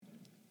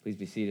Please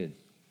be seated.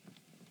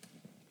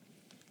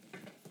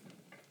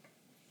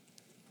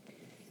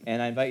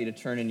 And I invite you to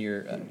turn in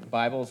your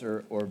Bibles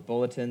or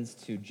bulletins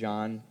to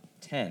John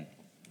 10.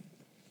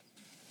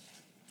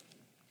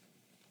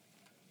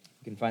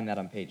 You can find that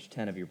on page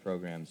 10 of your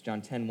programs.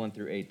 John 10, 1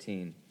 through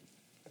 18.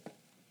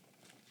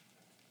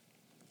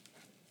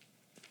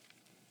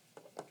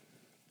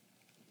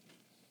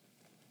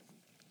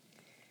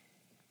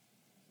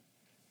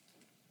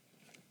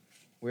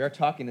 We are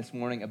talking this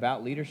morning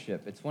about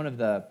leadership. It's one of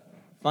the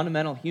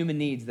fundamental human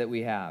needs that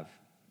we have,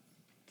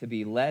 to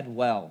be led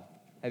well.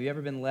 Have you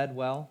ever been led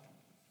well?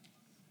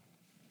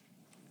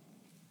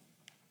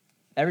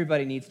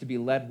 Everybody needs to be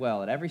led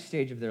well at every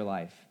stage of their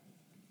life.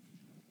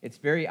 It's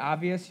very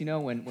obvious,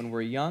 when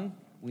we're young,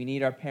 we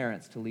need our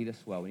parents to lead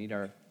us well. We need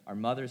our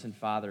mothers and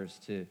fathers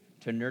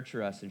to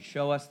nurture us and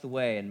show us the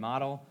way and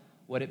model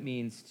what it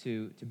means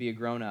to be a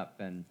grown-up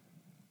and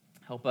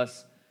help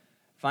us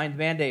find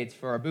Band-Aids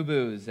for our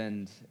boo-boos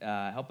and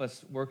help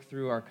us work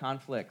through our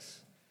conflicts.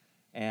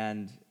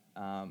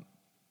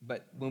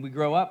 But when we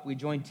grow up, we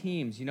join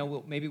teams.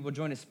 Maybe we'll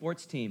join a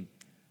sports team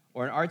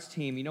or an arts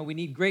team. We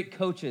need great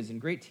coaches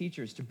and great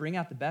teachers to bring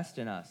out the best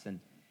in us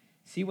and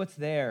see what's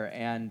there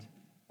and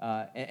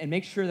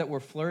make sure that we're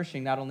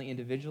flourishing not only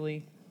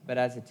individually, but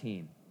as a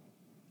team.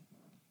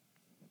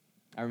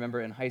 I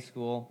remember in high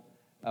school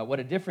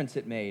what a difference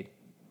it made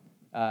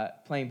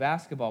playing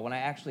basketball when I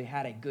actually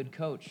had a good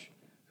coach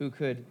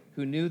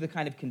who knew the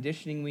kind of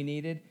conditioning we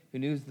needed, who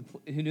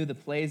knew the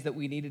plays that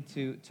we needed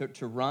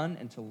to run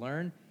and to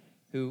learn,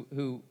 who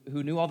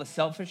knew all the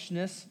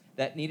selfishness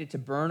that needed to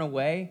burn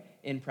away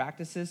in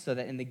practices so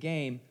that in the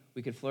game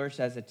we could flourish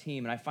as a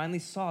team. And I finally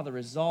saw the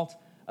result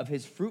of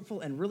his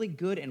fruitful and really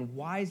good and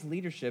wise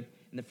leadership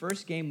in the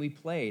first game we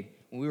played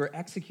when we were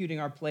executing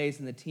our plays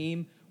and the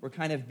team were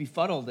kind of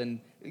befuddled and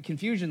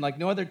confusion like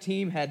no other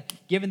team had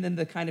given them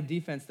the kind of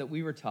defense that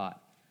we were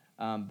taught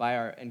by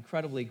our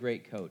incredibly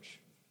great coach.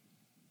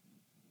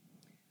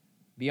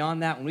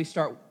 Beyond that, when we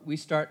start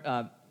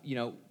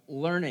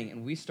learning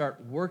and we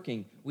start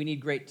working, we need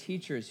great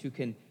teachers who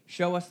can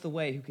show us the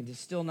way, who can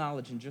distill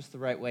knowledge in just the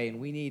right way, and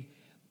we need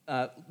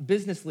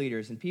business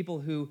leaders and people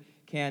who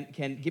can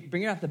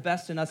bring out the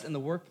best in us in the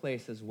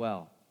workplace as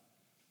well.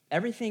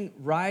 Everything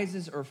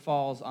rises or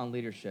falls on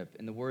leadership,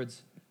 in the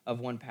words of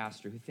one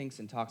pastor who thinks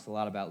and talks a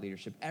lot about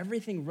leadership.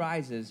 Everything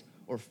rises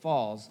or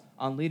falls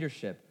on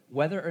leadership,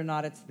 whether or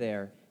not it's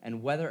there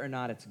and whether or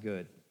not it's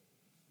good.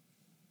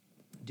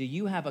 Do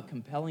you have a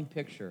compelling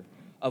picture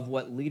of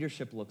what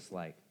leadership looks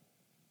like?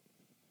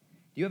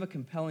 Do you have a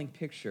compelling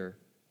picture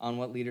on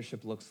what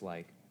leadership looks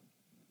like?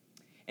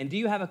 And do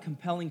you have a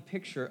compelling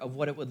picture of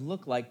what it would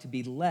look like to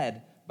be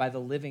led by the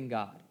living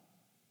God?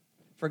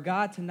 For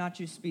God to not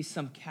just be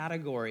some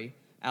category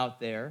out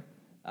there,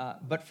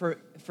 but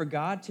for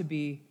God to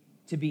be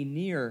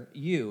near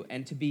you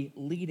and to be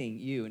leading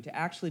you and to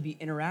actually be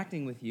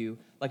interacting with you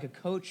like a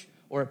coach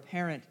or a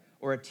parent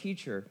or a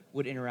teacher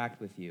would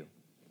interact with you.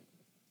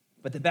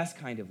 But the best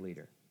kind of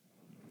leader.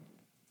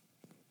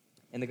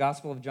 In the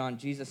Gospel of John,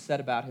 Jesus said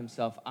about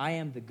himself, "I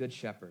am the good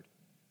shepherd."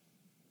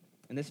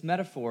 And this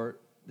metaphor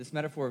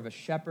of a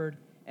shepherd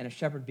and a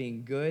shepherd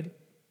being good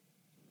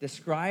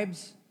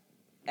describes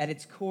at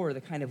its core the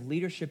kind of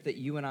leadership that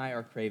you and I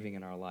are craving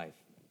in our life.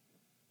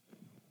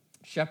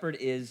 Shepherd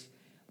is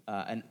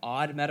an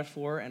odd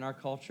metaphor in our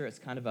culture. It's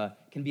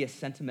can be a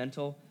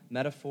sentimental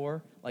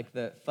metaphor, like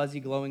the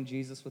fuzzy glowing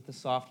Jesus with the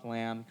soft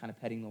lamb, kind of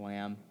petting the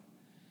lamb.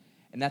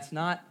 And that's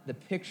not the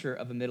picture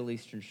of a Middle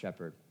Eastern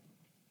shepherd.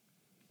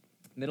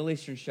 Middle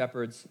Eastern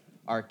shepherds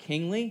are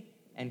kingly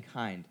and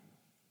kind.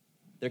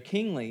 They're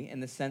kingly in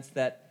the sense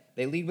that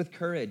they lead with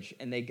courage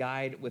and they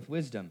guide with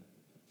wisdom.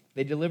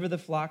 They deliver the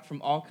flock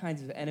from all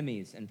kinds of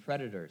enemies and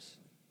predators.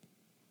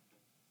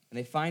 And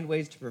they find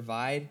ways to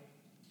provide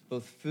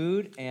both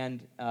food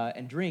and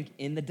drink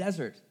in the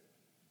desert.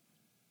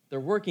 They're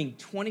working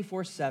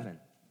 24/7.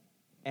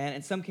 And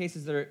in some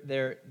cases,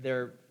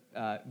 they're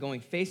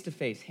going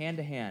face-to-face,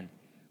 hand-to-hand,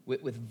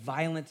 with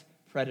violent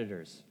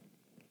predators.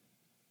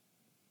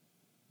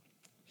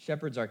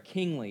 Shepherds are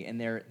kingly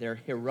and they're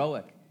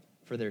heroic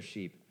for their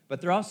sheep, but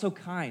they're also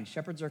kind.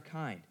 Shepherds are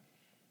kind.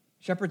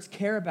 Shepherds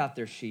care about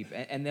their sheep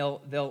and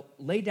they'll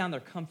lay down their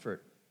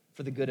comfort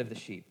for the good of the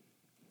sheep.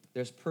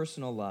 There's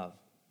personal love.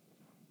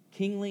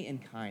 Kingly and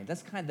kind.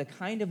 That's the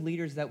kind of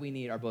leaders that we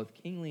need are both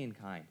kingly and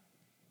kind.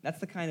 That's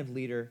the kind of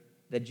leader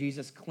that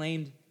Jesus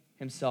claimed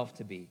himself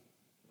to be.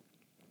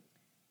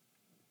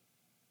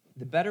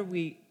 The better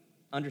we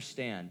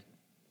understand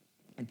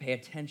and pay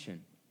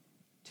attention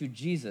to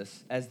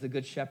Jesus as the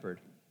Good Shepherd,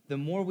 the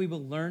more we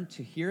will learn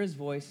to hear his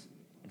voice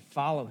and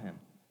follow him.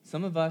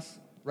 Some of us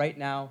right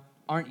now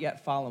aren't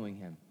yet following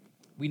him.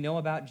 We know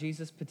about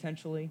Jesus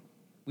potentially.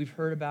 We've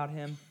heard about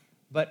him,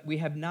 but we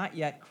have not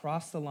yet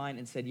crossed the line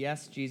and said,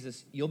 "Yes,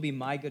 Jesus, you'll be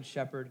my Good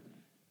Shepherd,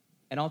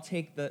 and I'll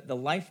take the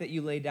life that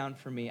you laid down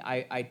for me.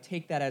 I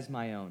take that as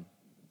my own."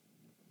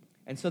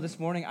 And so this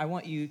morning, I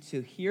want you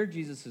to hear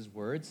Jesus'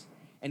 words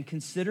and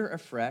consider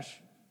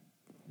afresh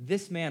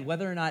this man,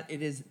 whether or not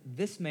it is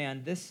this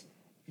man, this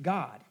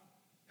God,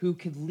 who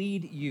could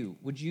lead you?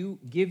 Would you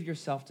give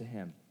yourself to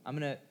him?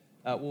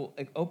 We'll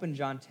open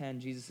John 10,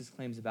 Jesus'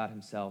 claims about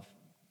himself.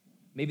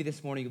 Maybe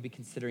this morning you'll be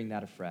considering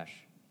that afresh.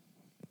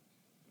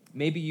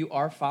 Maybe you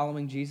are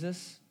following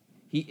Jesus.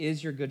 He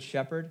is your good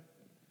shepherd.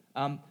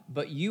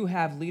 But you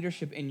have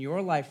leadership in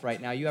your life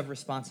right now. You have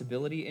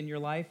responsibility in your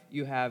life.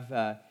 You have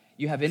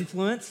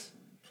influence,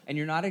 and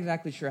you're not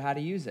exactly sure how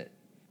to use it.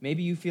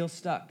 Maybe you feel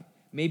stuck.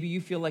 Maybe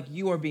you feel like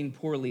you are being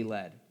poorly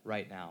led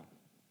right now.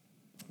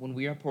 When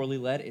we are poorly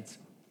led, it's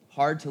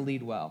hard to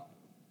lead well.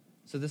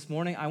 So this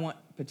morning, I want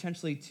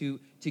potentially to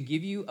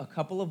give you a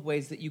couple of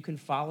ways that you can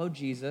follow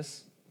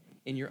Jesus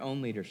in your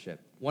own leadership.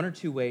 One or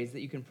two ways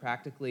that you can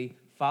practically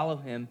follow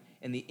him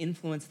in the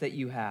influence that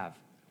you have.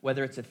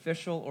 Whether it's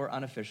official or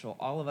unofficial,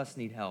 all of us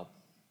need help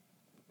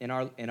in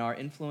our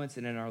influence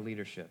and in our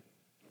leadership.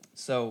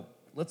 So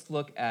let's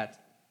look at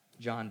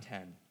John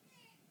 10.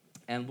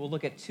 And we'll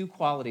look at two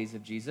qualities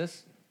of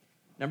Jesus.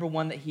 Number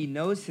one, that he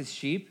knows his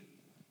sheep.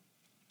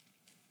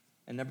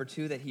 And number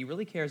two, that he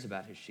really cares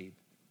about his sheep.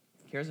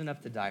 Cares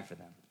enough to die for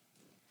them.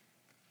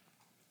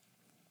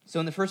 So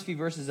in the first few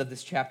verses of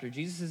this chapter,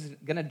 Jesus is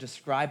going to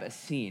describe a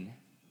scene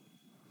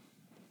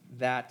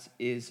that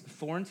is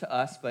foreign to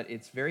us, but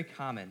it's very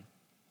common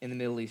in the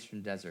Middle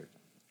Eastern desert.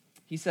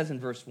 He says in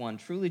verse 1,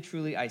 "Truly,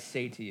 truly, I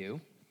say to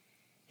you,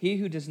 he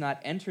who does not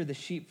enter the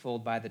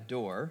sheepfold by the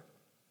door,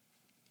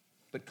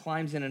 but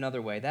climbs in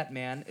another way, that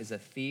man is a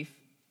thief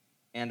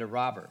and a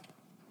robber."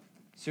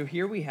 So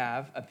here we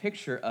have a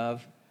picture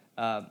of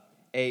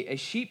a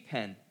sheep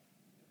pen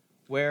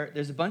where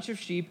there's a bunch of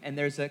sheep and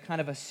there's a kind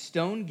of a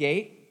stone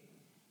gate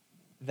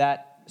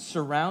that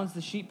surrounds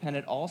the sheep pen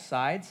at all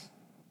sides.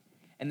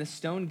 And the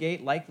stone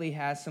gate likely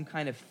has some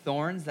kind of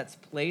thorns that's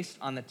placed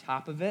on the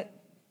top of it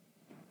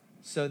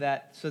so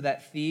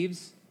that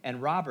thieves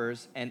and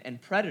robbers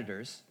and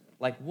predators,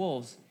 like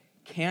wolves,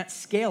 can't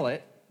scale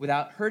it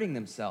without hurting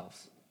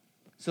themselves.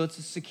 So it's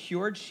a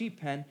secured sheep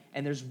pen,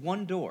 and there's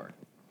one door.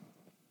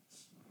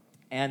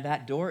 And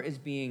that door is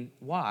being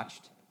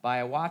watched by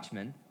a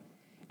watchman.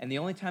 And the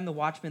only time the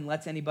watchman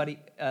lets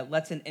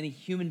in any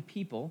human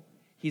people,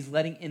 he's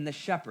letting in the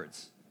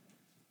shepherds.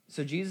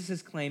 So Jesus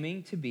is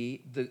claiming to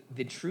be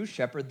the true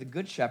shepherd, the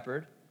good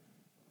shepherd,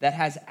 that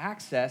has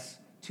access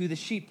to the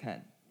sheep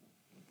pen.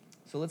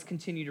 So let's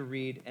continue to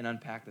read and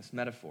unpack this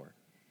metaphor.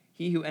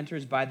 He who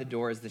enters by the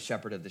door is the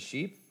shepherd of the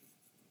sheep.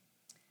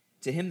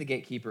 To him the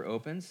gatekeeper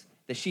opens.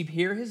 The sheep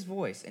hear his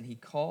voice, and he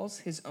calls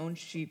his own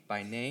sheep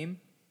by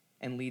name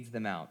and leads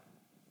them out.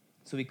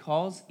 So he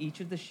calls each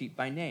of the sheep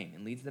by name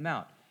and leads them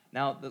out.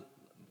 Now,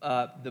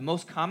 the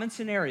most common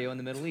scenario in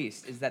the Middle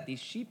East is that these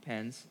sheep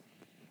pens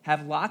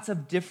have lots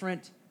of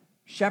different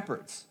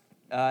shepherds.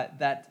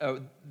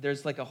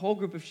 There's like a whole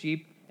group of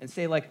sheep, and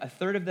say like a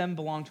third of them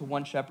belong to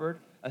one shepherd,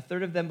 a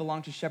third of them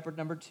belong to shepherd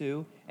number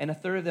 2, and a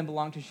third of them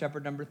belong to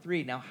shepherd number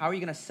 3. Now, how are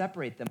you going to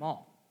separate them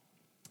all?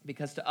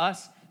 Because to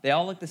us, they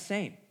all look the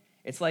same.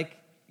 It's like,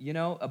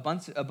 a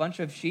bunch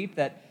of sheep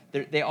that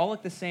they all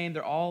look the same,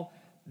 they're all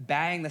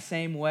baying the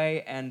same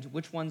way, and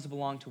which ones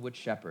belong to which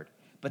shepherd.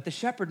 But the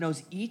shepherd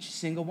knows each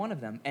single one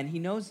of them, and he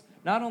knows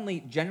not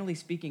only generally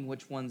speaking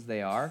which ones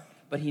they are,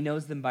 but he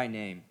knows them by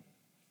name.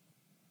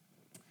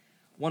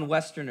 One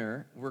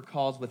Westerner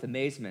recalls with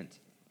amazement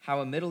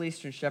how a Middle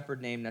Eastern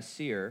shepherd named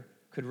Nasir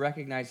could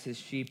recognize his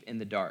sheep in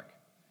the dark.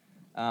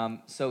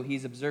 So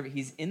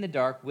he's in the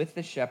dark with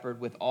the shepherd,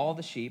 with all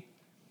the sheep,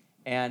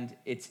 and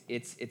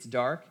it's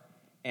dark.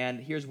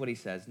 And here's what he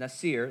says: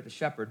 Nasir, the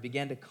shepherd,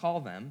 began to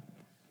call them,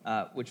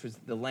 which was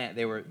the lamb.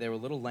 They were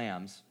little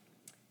lambs.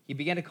 He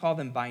began to call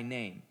them by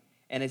name,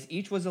 and as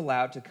each was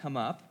allowed to come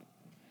up,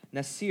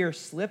 Nasir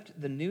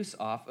slipped the noose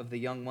off of the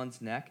young one's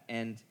neck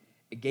and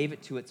gave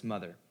it to its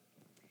mother.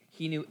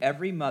 He knew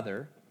every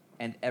mother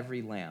and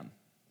every lamb.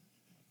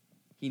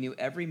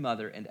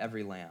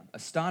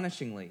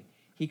 Astonishingly,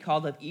 he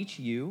called up each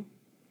ewe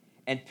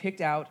and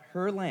picked out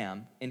her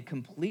lamb in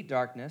complete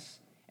darkness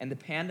and the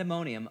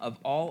pandemonium of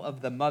all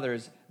of the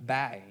mothers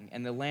baying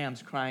and the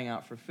lambs crying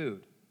out for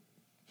food.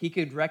 He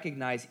could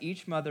recognize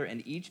each mother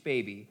and each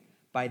baby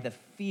by the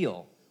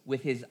feel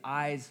with his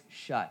eyes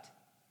shut.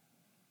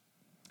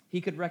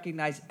 He could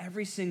recognize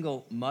every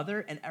single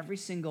mother and every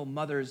single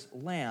mother's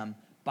lamb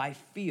by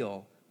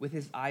feel with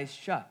his eyes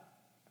shut.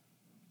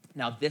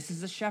 Now, this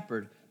is a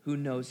shepherd who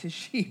knows his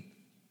sheep.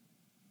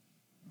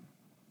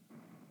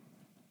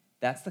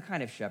 That's the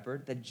kind of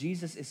shepherd that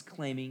Jesus is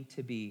claiming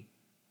to be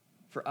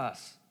for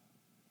us.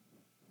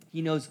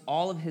 He knows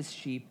all of his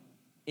sheep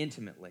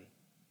intimately.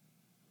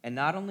 And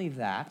not only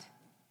that,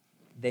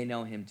 they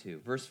know him too.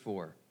 Verse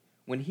 4,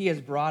 when he has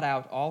brought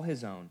out all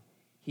his own,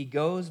 he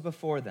goes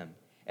before them,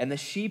 and the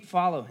sheep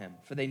follow him,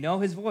 for they know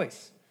his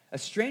voice. A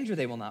stranger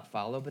they will not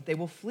follow, but they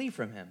will flee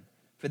from him,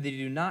 for they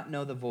do not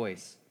know the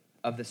voice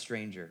of the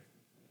stranger.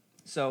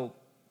 So,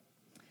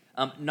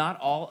 not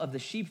all of the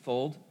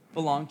sheepfold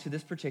belong to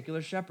this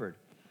particular shepherd.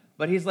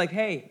 But he's like,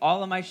 hey,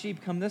 all of my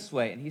sheep come this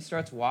way. And he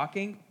starts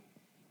walking.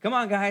 Come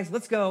on, guys,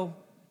 let's go.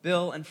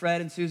 Bill and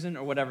Fred and Susan,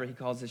 or whatever he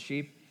calls his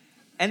sheep.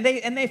 And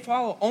they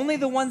follow. Only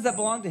the ones that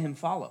belong to him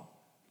follow.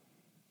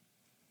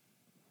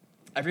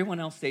 Everyone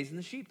else stays in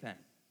the sheep pen.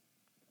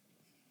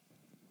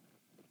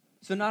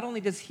 So not only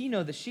does he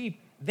know the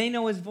sheep, they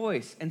know his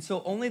voice. And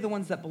so only the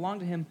ones that belong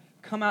to him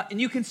come out. And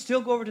you can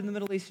still go over to the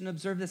Middle East and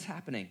observe this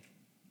happening.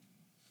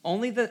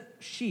 Only the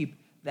sheep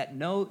that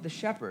know the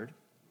shepherd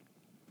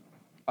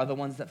are the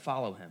ones that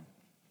follow him.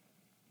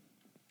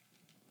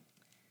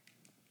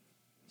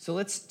 So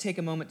let's take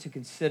a moment to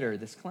consider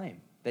this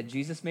claim that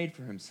Jesus made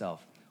for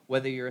himself.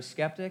 Whether you're a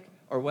skeptic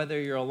or whether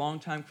you're a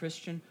longtime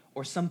Christian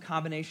or some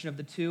combination of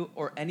the two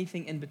or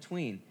anything in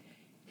between,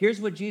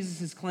 here's what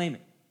Jesus is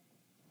claiming.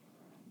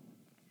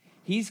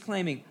 He's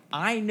claiming,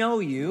 I know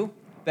you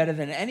better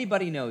than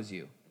anybody knows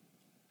you.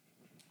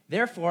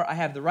 Therefore, I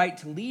have the right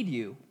to lead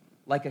you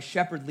like a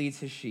shepherd leads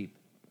his sheep.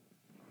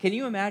 Can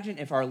you imagine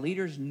if our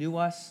leaders knew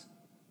us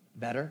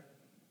better?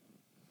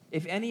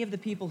 If any of the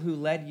people who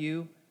led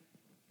you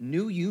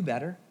knew you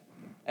better?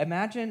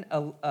 Imagine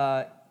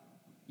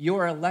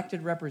your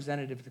elected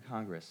representative to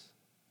Congress.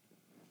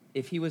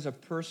 If he was a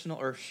personal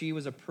or if she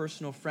was a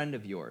personal friend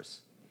of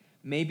yours.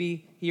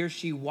 Maybe he or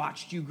she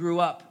watched you grow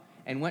up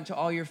and went to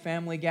all your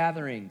family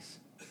gatherings.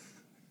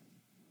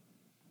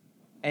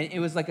 And it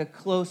was like a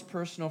close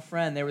personal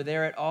friend. They were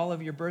there at all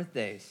of your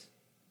birthdays.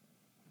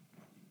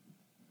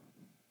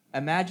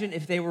 Imagine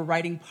if they were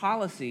writing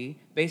policy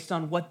based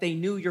on what they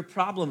knew your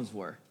problems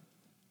were.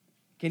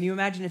 Can you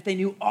imagine if they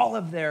knew all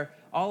of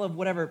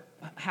whatever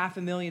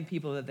 500,000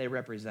 people that they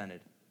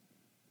represented?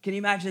 Can you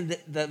imagine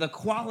the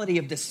quality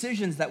of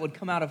decisions that would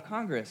come out of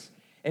Congress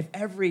if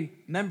every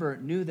member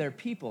knew their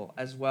people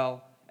as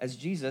well as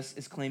Jesus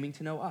is claiming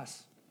to know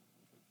us?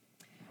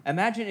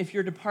 Imagine if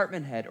your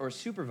department head or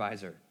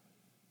supervisor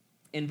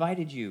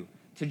invited you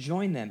to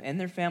join them and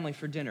their family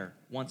for dinner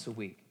once a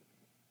week.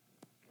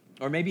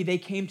 Or maybe they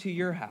came to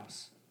your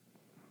house.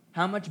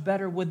 How much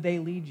better would they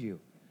lead you?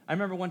 I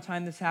remember one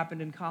time this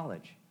happened in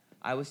college.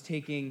 I was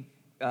taking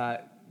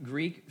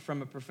Greek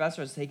from a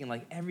professor. I was taking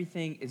like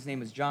everything. His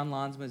name is John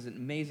Lonsma. He's an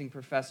amazing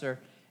professor.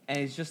 And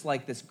he's just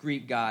like this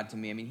Greek god to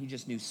me. I mean, he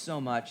just knew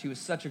so much. He was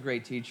such a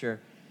great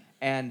teacher.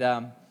 And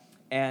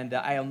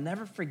I'll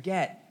never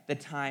forget the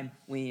time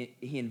when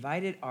he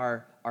invited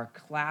our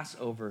class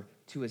over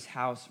to his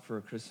house for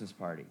a Christmas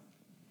party.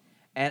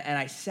 And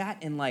I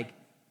sat in like,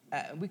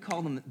 we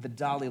called him the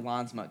Dalai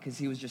Lama because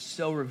he was just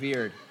so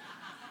revered.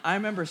 I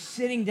remember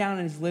sitting down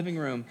in his living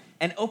room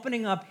and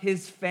opening up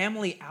his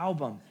family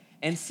album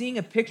and seeing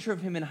a picture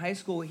of him in high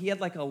school. He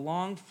had like a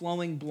long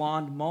flowing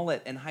blonde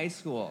mullet in high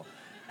school.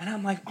 And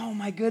I'm like, oh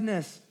my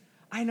goodness,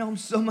 I know him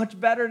so much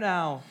better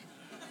now.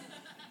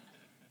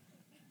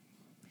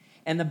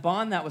 And the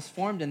bond that was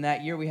formed in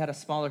that year, we had a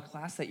smaller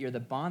class that year, the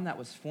bond that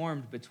was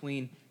formed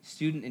between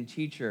student and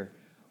teacher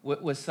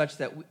was such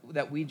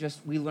that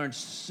we learned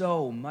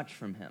so much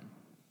from him.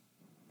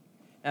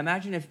 Now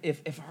imagine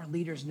if our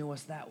leaders knew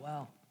us that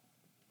well.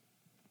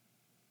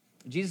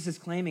 Jesus is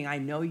claiming, I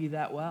know you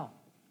that well.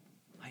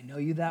 I know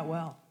you that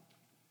well.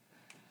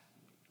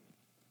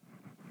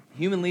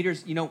 Human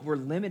leaders, we're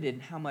limited in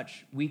how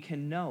much we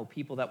can know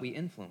people that we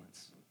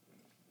influence.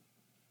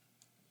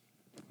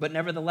 But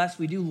nevertheless,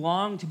 we do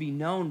long to be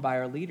known by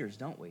our leaders,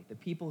 don't we? The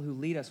people who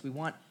lead us, we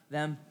want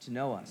them to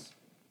know us.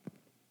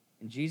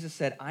 And Jesus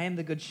said, I am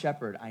the good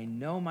shepherd. I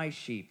know my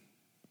sheep.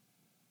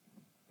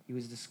 He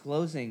was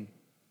disclosing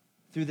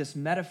through this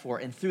metaphor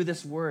and through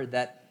this word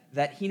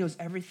that he knows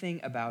everything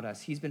about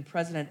us. He's been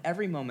present at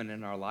every moment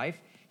in our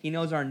life. He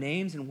knows our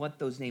names and what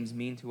those names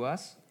mean to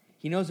us.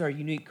 He knows our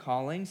unique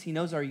callings. He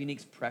knows our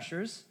unique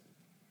pressures.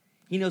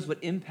 He knows what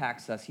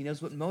impacts us. He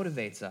knows what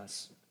motivates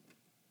us.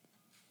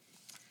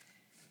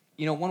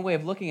 One way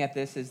of looking at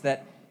this is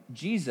that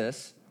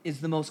Jesus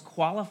is the most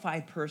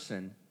qualified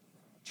person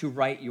to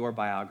write your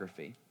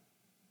biography.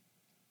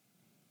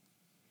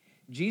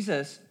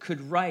 Jesus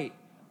could write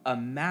a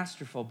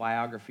masterful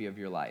biography of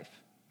your life.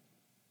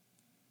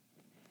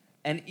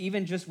 And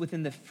even just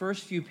within the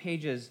first few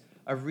pages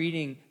of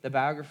reading the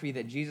biography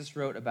that Jesus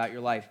wrote about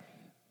your life,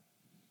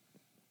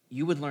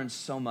 you would learn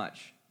so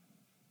much.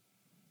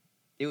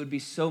 It would be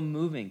so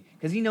moving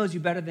because he knows you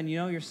better than you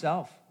know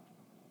yourself.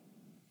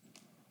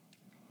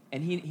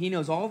 And he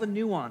knows all the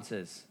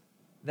nuances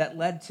that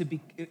led to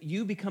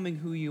you becoming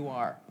who you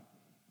are.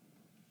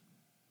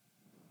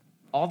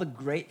 All the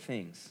great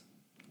things,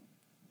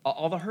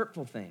 all the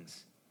hurtful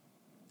things.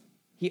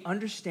 He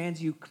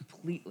understands you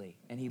completely,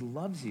 and he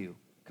loves you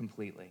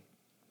completely.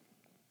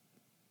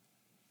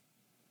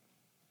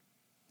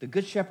 The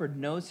good shepherd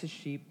knows his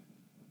sheep,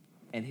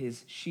 and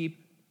his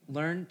sheep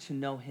learn to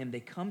know him. They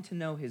come to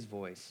know his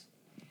voice.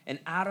 And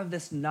out of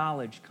this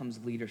knowledge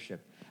comes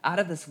leadership. Out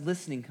of this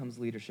listening comes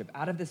leadership.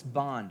 Out of this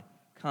bond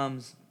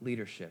comes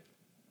leadership.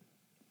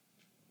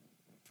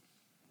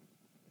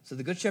 So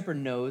the good shepherd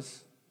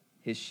knows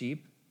his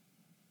sheep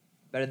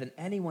better than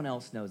anyone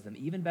else knows them,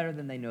 even better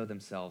than they know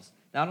themselves.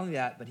 Not only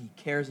that, but he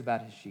cares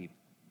about his sheep.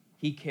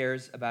 He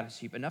cares about his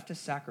sheep enough to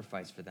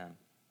sacrifice for them.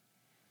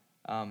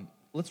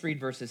 Let's read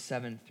verses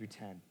 7 through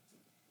 10.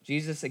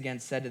 Jesus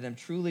again said to them,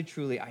 truly,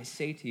 truly, I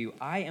say to you,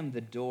 I am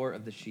the door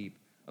of the sheep.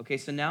 Okay,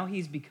 so now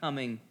he's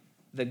becoming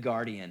the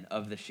guardian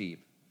of the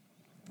sheep.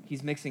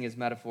 He's mixing his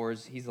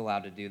metaphors. He's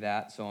allowed to do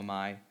that, so am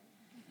I.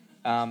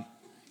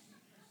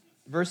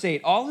 Verse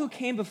 8, all who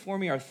came before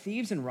me are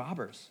thieves and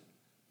robbers,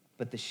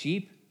 but the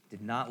sheep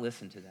did not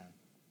listen to them.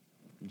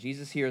 And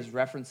Jesus here is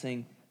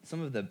referencing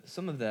some of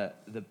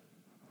the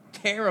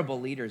terrible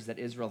leaders that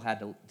Israel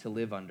had to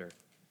live under.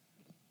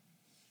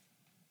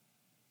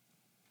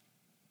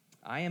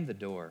 I am the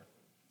door.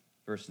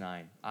 Verse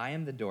 9, I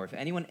am the door. If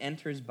anyone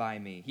enters by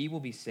me, he will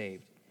be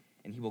saved,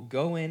 and he will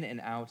go in and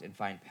out and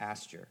find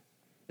pasture.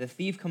 The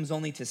thief comes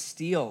only to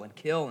steal and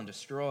kill and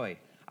destroy.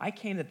 I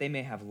came that they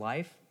may have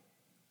life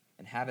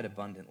and have it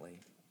abundantly.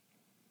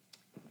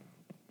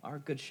 Our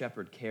good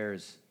shepherd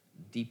cares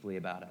deeply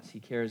about us.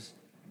 He cares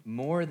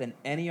more than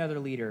any other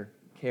leader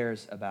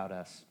cares about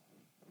us.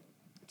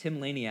 Tim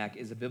Laniak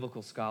is a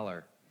biblical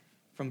scholar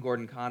from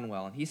Gordon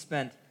Conwell, and he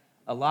spent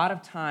a lot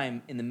of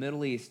time in the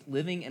Middle East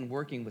living and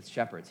working with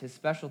shepherds. His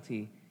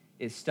specialty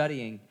is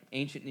studying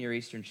ancient Near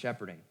Eastern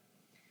shepherding.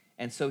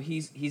 And so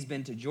he's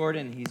been to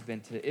Jordan, he's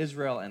been to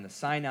Israel and the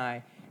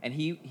Sinai, and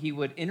he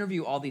would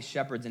interview all these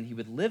shepherds, and he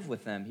would live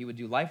with them, he would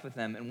do life with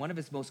them, and one of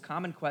his most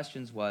common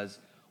questions was,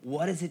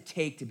 what does it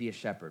take to be a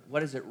shepherd?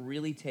 What does it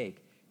really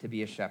take to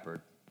be a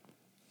shepherd?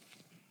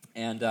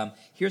 And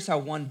here's how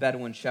one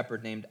Bedouin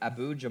shepherd named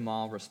Abu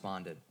Jamal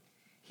responded.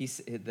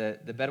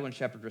 The Bedouin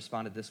shepherd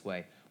responded this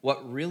way: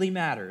 what really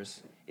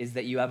matters is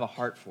that you have a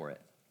heart for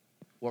it.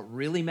 What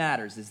really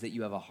matters is that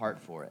you have a heart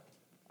for it.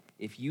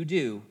 If you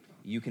do,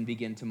 you can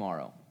begin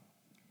tomorrow.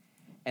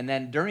 And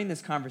then during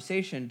this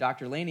conversation,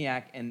 Dr.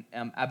 Laniak and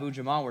Abu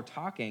Jamal were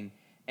talking,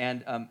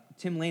 and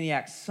Tim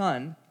Laniak's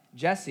son,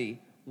 Jesse,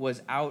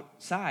 was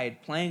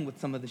outside playing with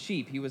some of the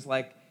sheep. He was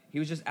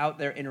just out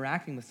there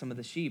interacting with some of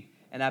the sheep.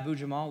 And Abu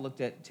Jamal looked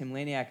at Tim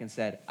Laniak and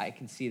said, I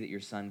can see that your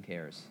son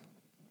cares.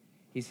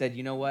 He said,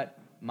 you know what?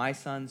 My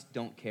sons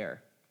don't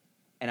care,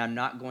 and I'm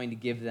not going to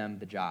give them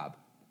the job.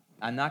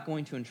 I'm not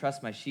going to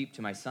entrust my sheep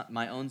to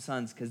my own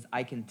sons because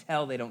I can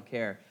tell they don't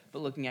care. But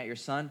looking at your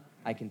son,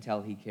 I can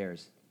tell he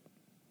cares.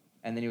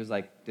 And then he was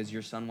like, does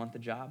your son want the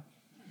job?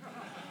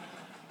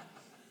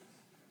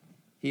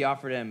 He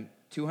offered him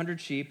 200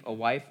 sheep, a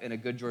wife, and a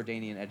good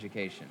Jordanian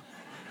education.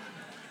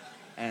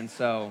 And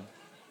so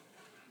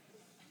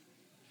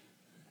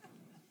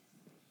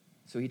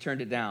he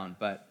turned it down,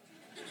 but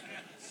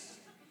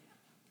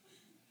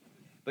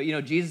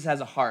Jesus has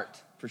a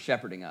heart for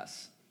shepherding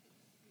us.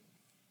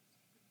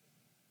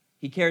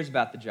 He cares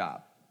about the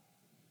job.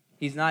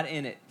 He's not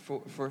in it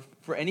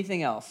for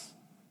anything else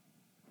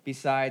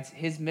besides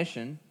his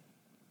mission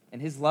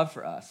and his love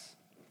for us.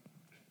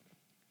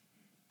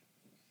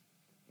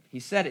 He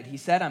said it. He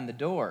said, I'm the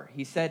door.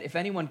 He said, if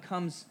anyone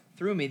comes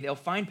through me, they'll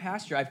find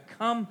pasture. I've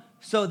come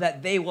so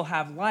that they will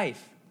have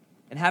life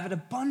and have it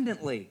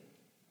abundantly.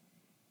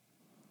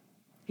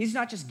 He's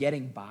not just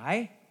getting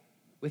by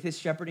with his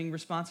shepherding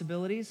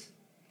responsibilities.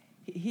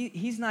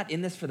 He's not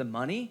in this for the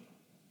money.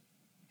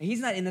 He's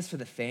not in this for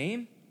the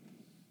fame.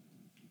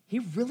 He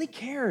really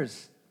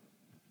cares.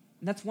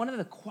 And that's one of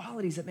the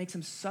qualities that makes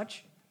him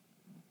such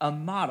a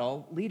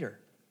model leader.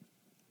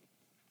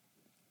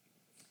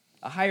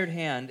 A hired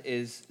hand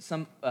is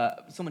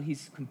someone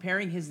he's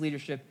comparing his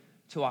leadership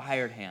to a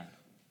hired hand.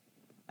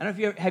 I don't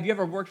know if have you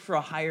ever worked for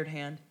a hired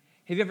hand?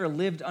 Have you ever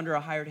lived under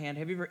a hired hand?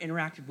 Have you ever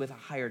interacted with a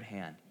hired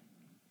hand?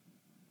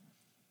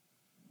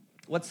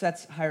 What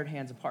sets hired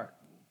hands apart?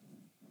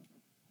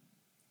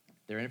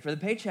 They're in it for the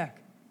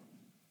paycheck.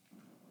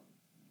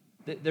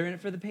 They're in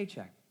it for the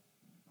paycheck.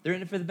 They're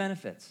in it for the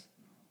benefits.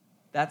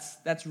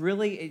 That's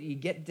really, you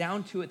get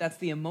down to it, that's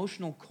the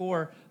emotional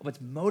core of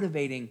what's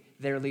motivating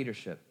their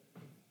leadership.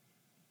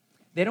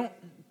 They don't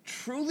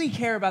truly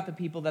care about the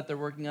people that they're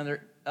working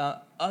under,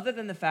 other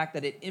than the fact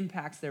that it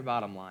impacts their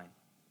bottom line.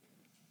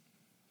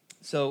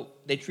 So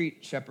they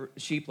treat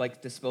sheep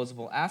like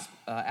disposable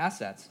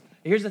assets.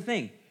 Here's the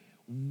thing.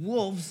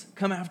 Wolves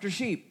come after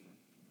sheep.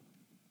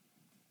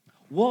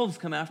 Wolves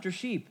come after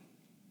sheep.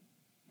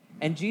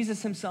 And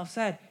Jesus himself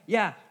said,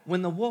 yeah,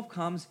 when the wolf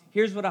comes,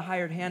 here's what a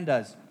hired hand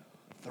does.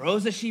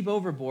 Throws the sheep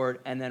overboard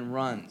and then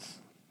runs.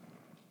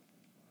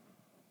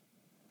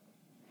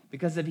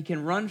 Because if he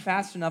can run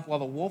fast enough while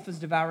the wolf is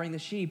devouring the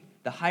sheep,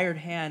 the hired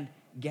hand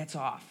gets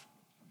off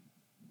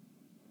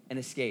and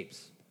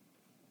escapes.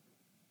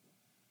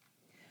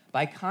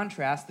 By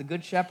contrast, the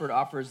good shepherd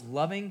offers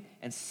loving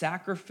and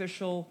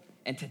sacrificial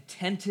and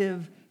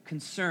attentive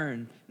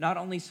concern, not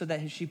only so that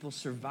his sheep will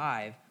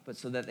survive, but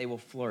so that they will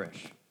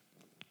flourish.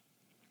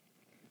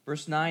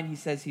 Verse 9, he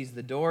says he's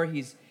the door.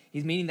 He's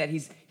meaning that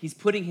he's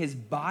putting his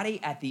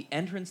body at the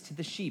entrance to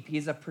the sheep. He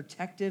is a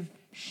protective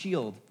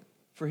shield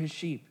for his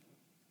sheep.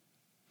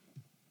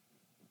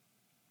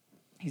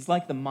 He's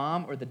like the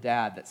mom or the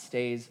dad that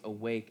stays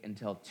awake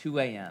until 2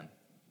 a.m.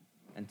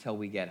 until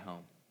we get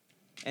home.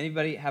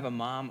 Anybody have a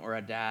mom or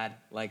a dad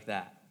like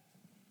that?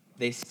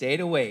 They stayed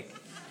awake.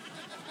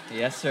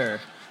 Yes, sir.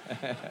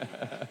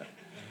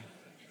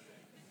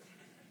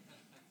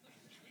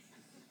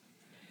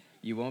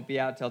 You won't be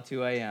out till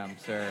 2 a.m.,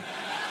 sir.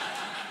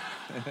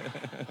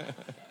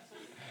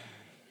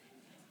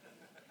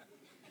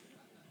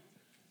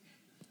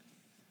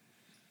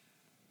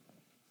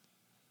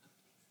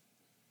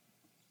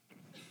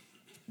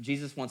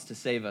 Jesus wants to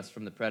save us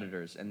from the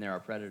predators, and there are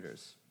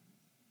predators.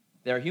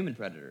 There are human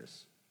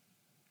predators.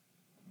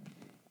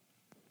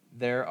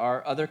 There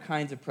are other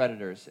kinds of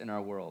predators in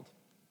our world.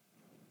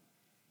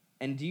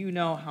 And do you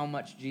know how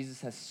much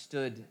Jesus has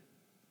stood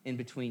in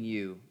between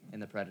you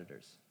and the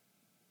predators?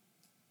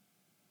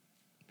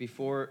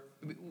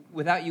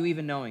 Without you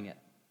even knowing it,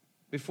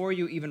 before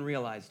you even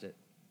realized it.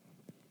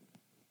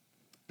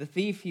 The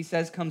thief, he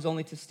says, comes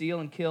only to steal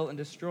and kill and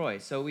destroy.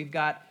 So we've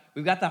got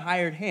the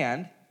hired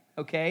hand,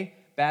 okay?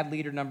 Bad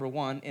leader number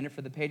one, in it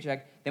for the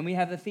paycheck. Then we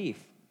have the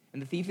thief,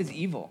 and the thief is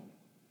evil.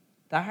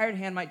 The hired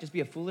hand might just be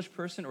a foolish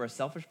person or a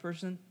selfish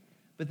person,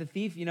 but the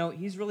thief,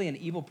 he's really an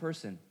evil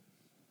person.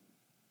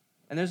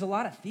 And there's a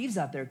lot of thieves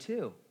out there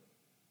too.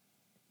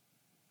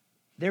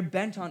 They're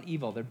bent on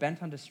evil. They're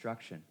bent on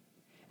destruction.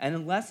 And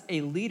unless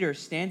a leader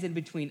stands in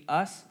between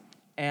us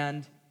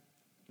and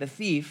the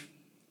thief,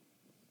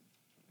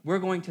 we're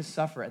going to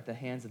suffer at the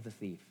hands of the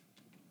thief.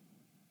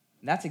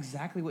 And that's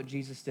exactly what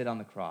Jesus did on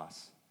the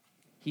cross.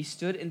 He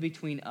stood in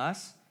between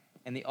us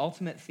and the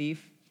ultimate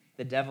thief,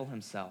 the devil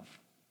himself,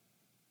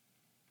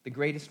 the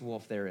greatest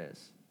wolf there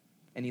is.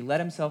 And he let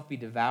himself be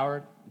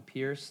devoured and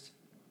pierced,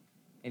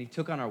 and he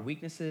took on our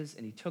weaknesses,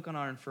 and he took on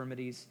our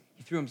infirmities.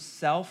 He threw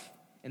himself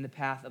in the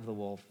path of the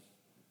wolf.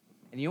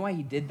 And you know why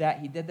he did that?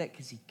 He did that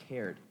because he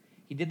cared.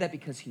 He did that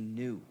because he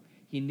knew.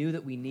 He knew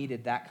that we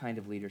needed that kind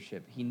of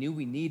leadership. He knew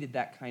we needed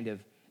that kind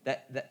of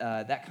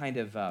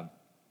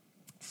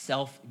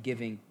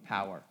self-giving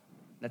power.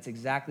 That's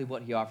exactly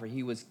what he offered.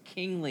 He was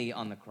kingly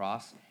on the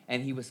cross,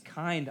 and he was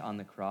kind on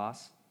the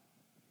cross.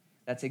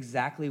 That's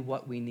exactly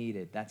what we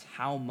needed. That's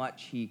how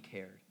much he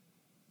cared.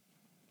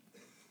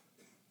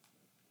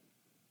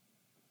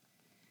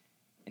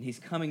 And he's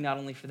coming not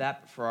only for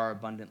that, but for our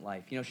abundant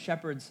life.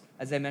 Shepherds,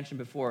 as I mentioned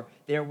before,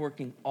 they're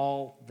working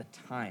all the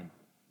time.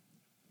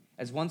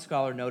 As one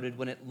scholar noted,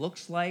 when it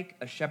looks like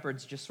a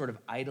shepherd's just sort of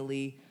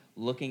idly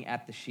looking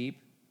at the sheep,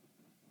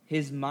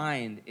 his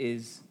mind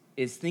is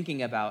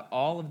thinking about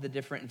all of the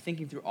different, and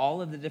thinking through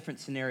all of the different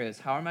scenarios.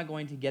 How am I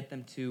going to get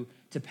them to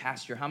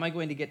pasture? How am I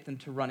going to get them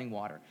to running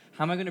water?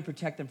 How am I going to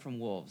protect them from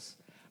wolves?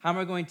 How am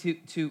I going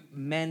to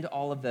mend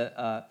all of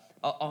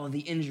the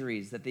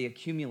injuries that they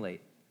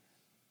accumulate?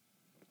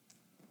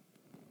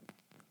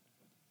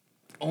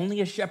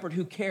 Only a shepherd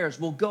who cares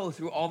will go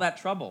through all that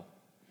trouble.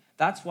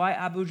 That's why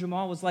Abu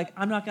Jamal was like,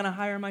 I'm not going to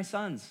hire my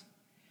sons.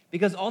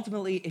 Because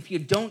ultimately, if you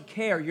don't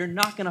care, you're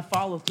not going to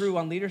follow through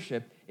on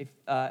leadership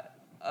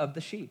of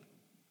the sheep.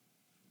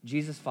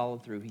 Jesus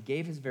followed through. He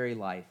gave his very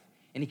life,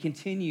 and he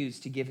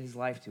continues to give his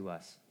life to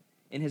us.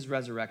 In his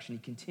resurrection,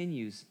 he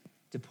continues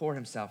to pour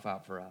himself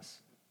out for us.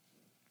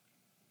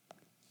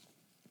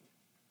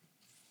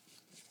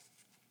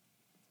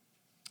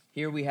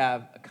 Here we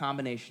have a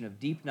combination of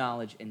deep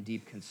knowledge and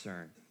deep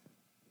concern.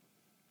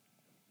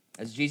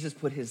 As Jesus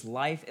put his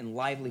life and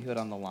livelihood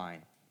on the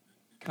line,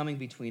 coming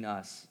between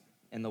us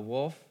and the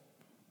wolf,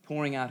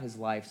 pouring out his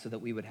life so that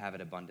we would have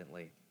it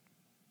abundantly.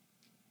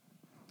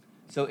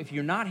 So if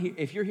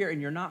you're here and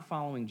you're not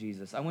following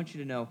Jesus, I want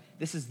you to know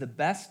this is the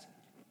best,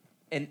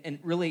 and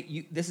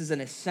really this is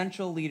an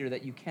essential leader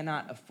that you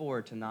cannot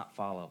afford to not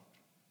follow.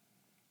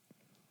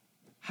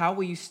 How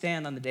will you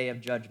stand on the day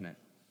of judgment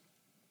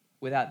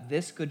without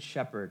this good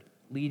shepherd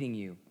leading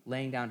you,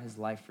 laying down his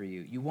life for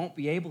you? You won't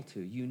be able to.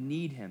 You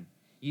need him.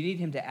 You need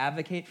him to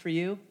advocate for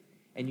you,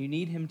 and you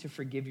need him to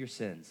forgive your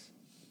sins.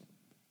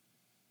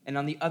 And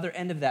on the other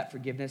end of that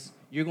forgiveness,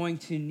 you're going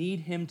to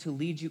need him to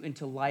lead you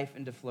into life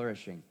and to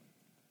flourishing.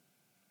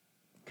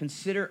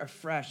 Consider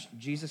afresh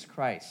Jesus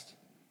Christ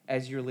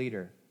as your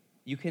leader.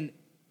 You can,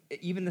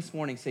 even this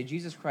morning, say,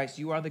 Jesus Christ,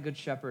 you are the good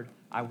shepherd.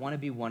 I want to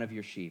be one of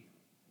your sheep.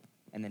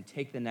 And then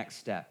take the next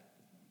step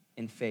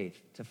in faith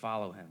to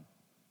follow him.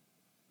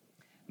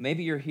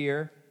 Maybe you're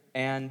here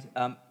and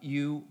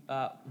you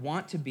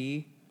want to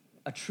be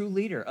a true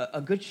leader,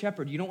 a good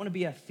shepherd. You don't want to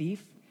be a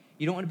thief.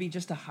 You don't want to be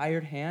just a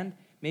hired hand.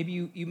 Maybe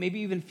you maybe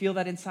even feel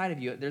that inside of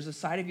you. There's a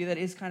side of you that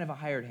is kind of a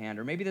hired hand,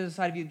 or maybe there's a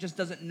side of you that just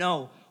doesn't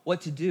know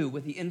what to do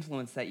with the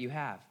influence that you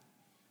have,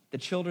 the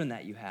children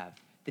that you have,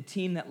 the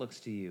team that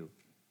looks to you,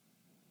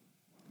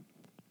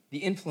 the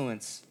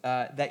influence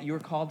that you're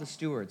called to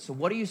steward. So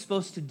what are you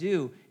supposed to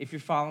do if you're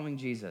following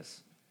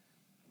Jesus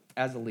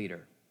as a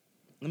leader?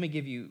 Let me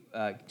give you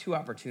 2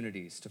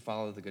 opportunities to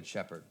follow the Good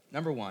Shepherd.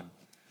 Number 1,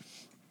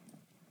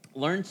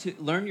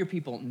 learn your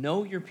people,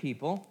 know your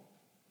people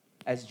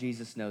as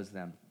Jesus knows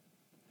them.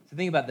 So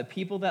think about the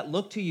people that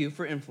look to you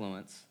for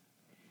influence.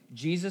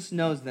 Jesus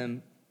knows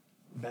them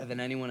better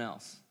than anyone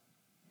else.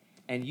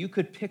 And you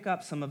could pick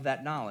up some of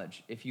that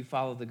knowledge if you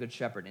follow the Good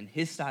Shepherd and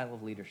his style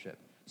of leadership.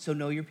 So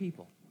know your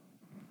people.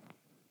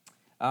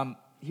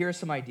 Here are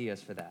some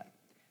ideas for that.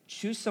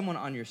 Choose someone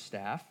on your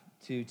staff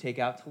to take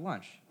out to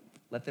lunch.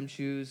 Let them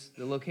choose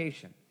the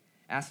location.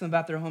 Ask them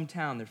about their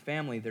hometown, their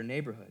family, their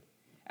neighborhood.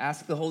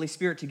 Ask the Holy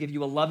Spirit to give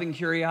you a loving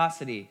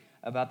curiosity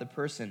about the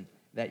person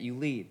that you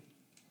lead.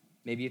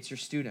 Maybe it's your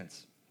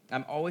students.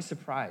 I'm always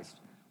surprised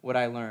what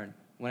I learn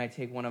when I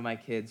take one of my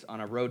kids on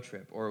a road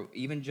trip or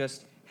even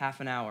just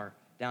half an hour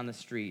down the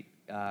street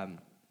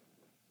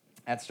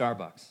at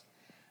Starbucks.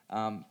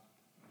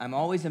 I'm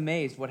always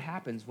amazed what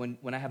happens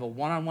when I have a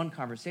one-on-one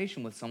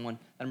conversation with someone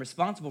that I'm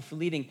responsible for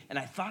leading, and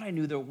I thought I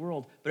knew their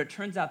world, but it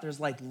turns out there's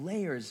like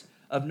layers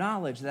of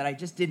knowledge that I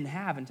just didn't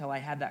have until I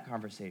had that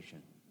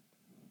conversation.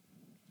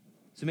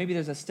 So maybe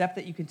there's a step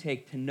that you can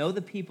take to know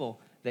the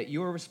people that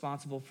you are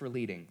responsible for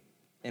leading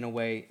in a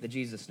way that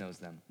Jesus knows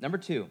them. Number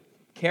 2,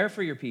 care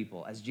for your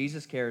people as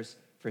Jesus cares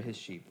for his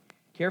sheep.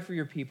 Care for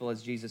your people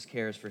as Jesus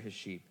cares for his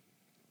sheep.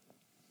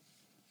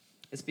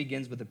 This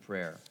begins with a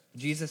prayer.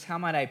 Jesus, how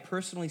might I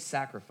personally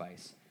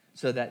sacrifice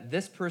so that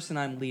this person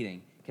I'm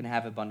leading can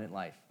have abundant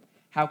life?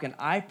 How can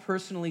I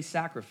personally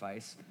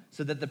sacrifice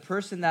so that the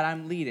person that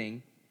I'm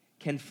leading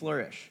can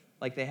flourish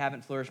like they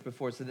haven't flourished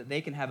before, so that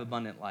they can have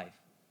abundant life?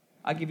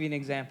 I'll give you an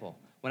example.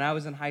 When I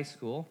was in high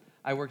school,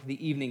 I worked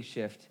the evening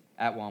shift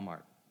at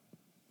Walmart.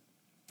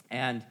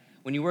 And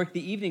when you work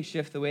the evening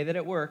shift, the way that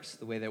it works,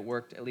 the way that it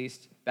worked at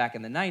least back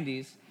in the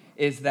 90s,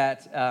 is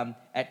that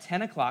at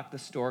 10 o'clock, the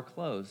store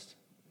closed.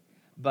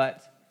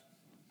 But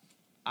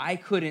I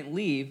couldn't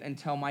leave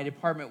until my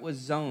department was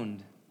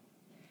zoned.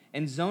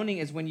 And zoning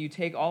is when you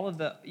take all of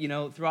the,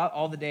 throughout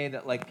all the day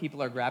that like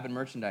people are grabbing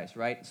merchandise,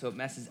 right? So it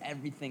messes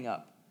everything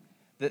up.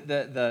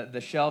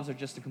 The shelves are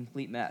just a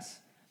complete mess.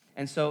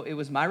 And so it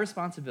was my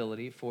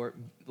responsibility for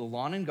the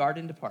lawn and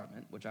garden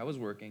department, which I was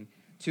working,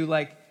 to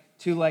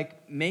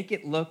make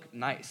it look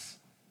nice.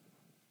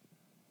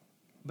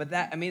 But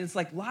it's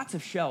like lots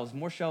of shelves,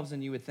 more shelves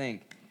than you would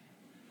think.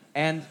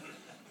 And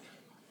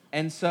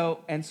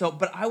so,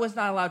 but I was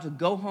not allowed to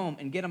go home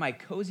and get in my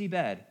cozy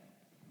bed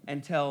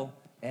until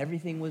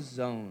everything was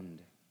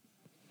zoned.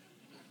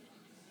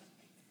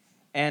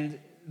 And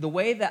the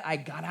way that I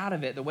got out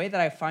of it, the way that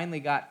I finally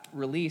got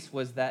released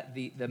was that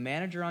the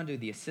manager on duty,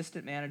 the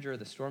assistant manager,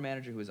 the store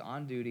manager who was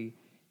on duty,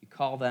 you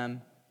call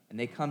them and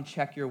they come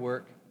check your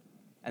work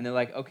and they're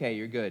like, okay,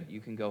 you're good, you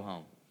can go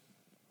home.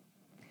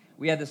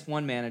 We had this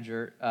one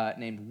manager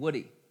named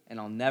Woody, and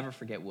I'll never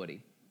forget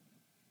Woody.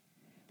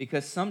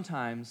 Because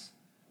sometimes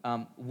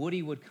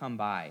Woody would come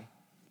by,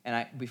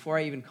 and before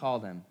I even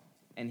called him,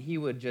 and he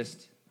would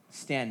just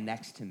stand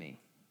next to me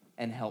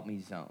and help me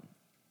zone.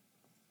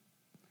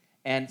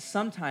 And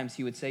sometimes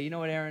he would say, you know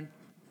what, Aaron?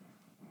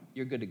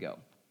 You're good to go.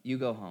 You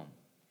go home.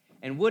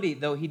 And Woody,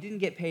 though he didn't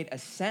get paid a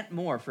cent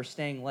more for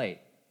staying late,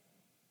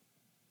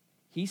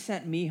 he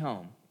sent me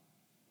home.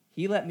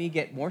 He let me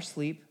get more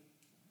sleep,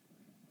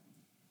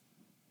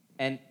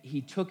 and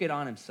he took it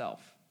on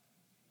himself.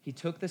 He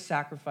took the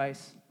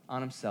sacrifice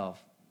on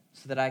himself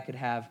so that I could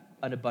have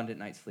an abundant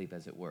night's sleep,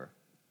 as it were.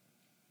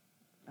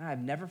 And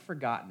I've never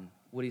forgotten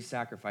Woody's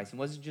sacrifice. And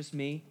was it just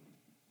me?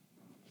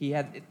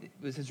 It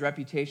was his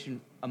reputation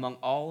among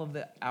all of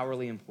the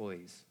hourly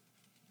employees.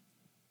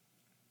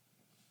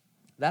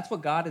 That's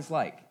what God is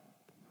like.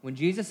 When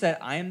Jesus said,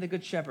 I am the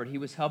good shepherd, he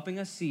was helping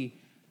us see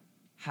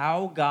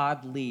how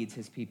God leads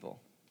his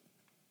people.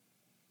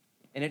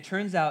 And it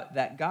turns out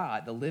that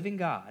God, the living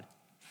God,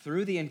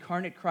 through the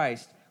incarnate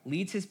Christ,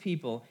 leads his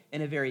people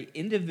in a very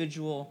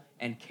individual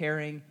and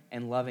caring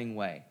and loving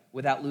way,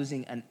 without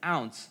losing an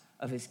ounce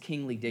of his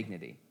kingly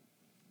dignity.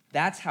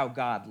 That's how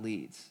God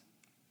leads.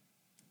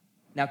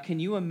 Now, can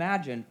you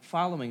imagine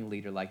following a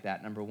leader like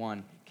that, number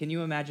one? Can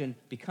you imagine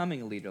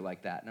becoming a leader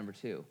like that, number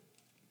two?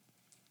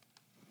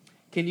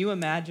 Can you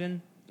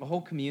imagine a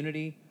whole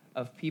community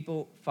of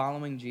people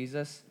following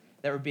Jesus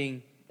that were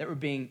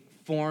being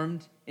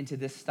formed into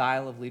this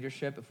style of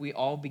leadership? If we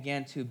all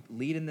began to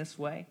lead in this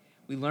way,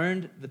 we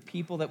learned the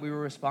people that we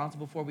were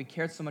responsible for, we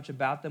cared so much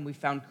about them, we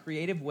found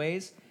creative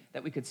ways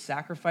that we could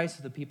sacrifice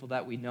to the people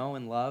that we know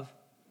and love.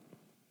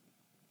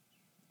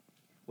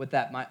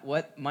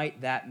 What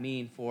might that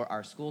mean for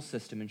our school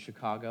system in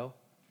Chicago?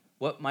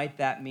 What might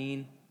that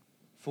mean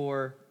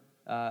for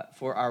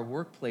our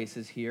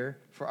workplaces here,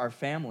 for our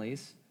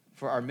families,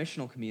 for our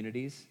missional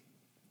communities?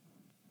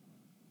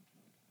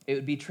 It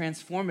would be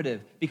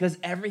transformative because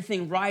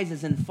everything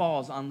rises and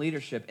falls on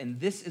leadership, and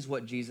this is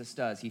what Jesus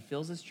does. He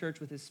fills his church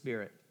with his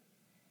Spirit,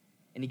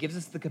 and he gives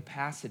us the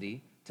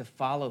capacity to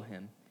follow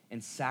him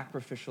in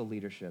sacrificial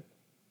leadership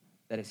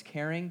that is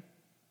caring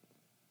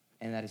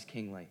and that is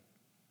kingly.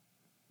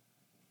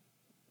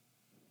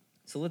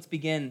 So let's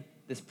begin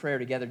this prayer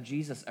together.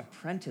 Jesus,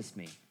 apprentice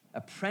me,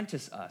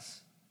 apprentice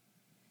us.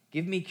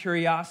 Give me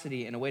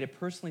curiosity and a way to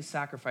personally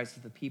sacrifice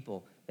to the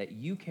people that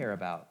you care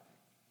about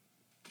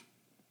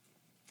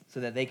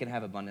so that they can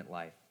have abundant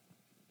life.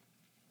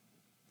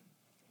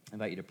 I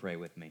invite you to pray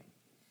with me.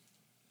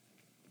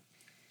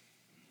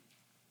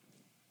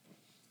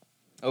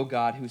 O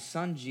God, whose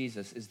Son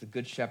Jesus is the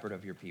good shepherd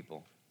of your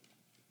people,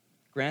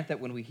 grant that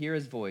when we hear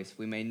his voice,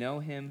 we may know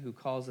him who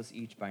calls us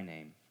each by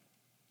name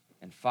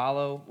and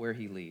follow where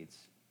he leads,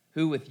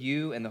 who with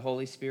you and the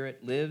Holy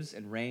Spirit lives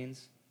and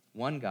reigns,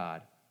 one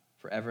God,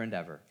 forever and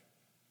ever.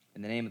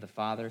 In the name of the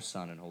Father,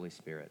 Son, and Holy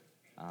Spirit.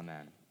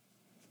 Amen.